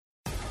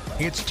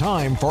It's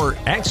time for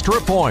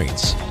Extra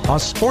Points, a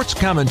sports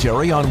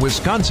commentary on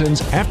Wisconsin's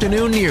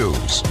afternoon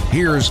news.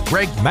 Here's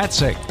Greg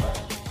Matzek.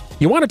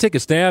 You want to take a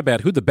stab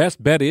at who the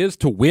best bet is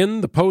to win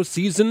the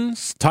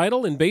postseason's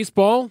title in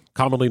baseball,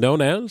 commonly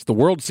known as the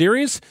World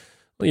Series?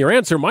 Well, your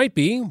answer might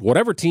be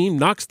whatever team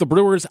knocks the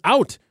Brewers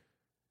out.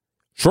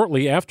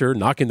 Shortly after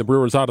knocking the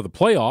Brewers out of the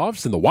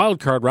playoffs in the wild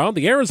card round,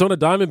 the Arizona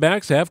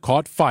Diamondbacks have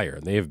caught fire.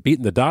 They have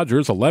beaten the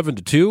Dodgers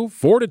 11-2,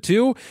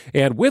 4-2,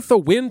 and with a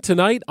win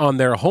tonight on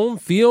their home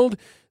field,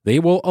 they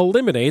will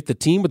eliminate the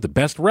team with the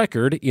best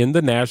record in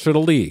the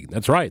National League.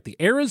 That's right, the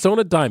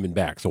Arizona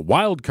Diamondbacks, a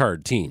wild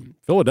card team.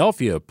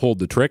 Philadelphia pulled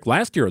the trick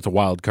last year as a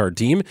wild card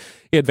team,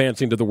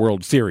 advancing to the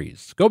World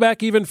Series. Go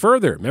back even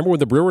further. Remember when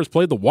the Brewers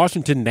played the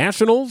Washington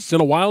Nationals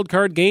in a wild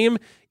card game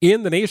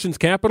in the nation's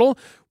capital?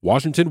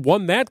 Washington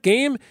won that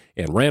game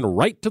and ran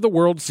right to the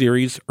World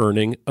Series,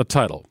 earning a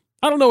title.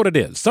 I don't know what it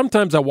is.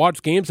 Sometimes I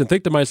watch games and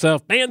think to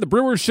myself, man, the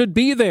Brewers should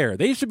be there.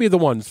 They should be the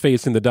ones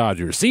facing the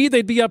Dodgers. See,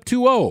 they'd be up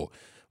 2-0.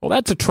 Well,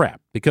 that's a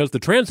trap because the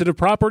transitive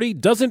property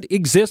doesn't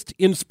exist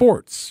in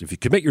sports. If you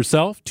commit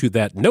yourself to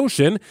that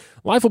notion,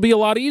 life will be a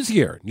lot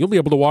easier. You'll be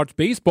able to watch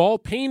baseball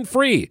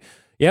pain-free.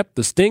 Yep,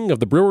 the sting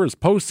of the Brewers'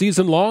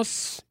 postseason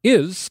loss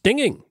is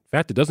stinging. In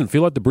fact, it doesn't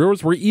feel like the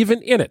Brewers were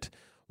even in it.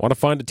 Want to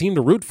find a team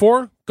to root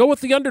for? Go with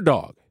the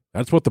underdog.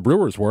 That's what the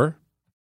Brewers were.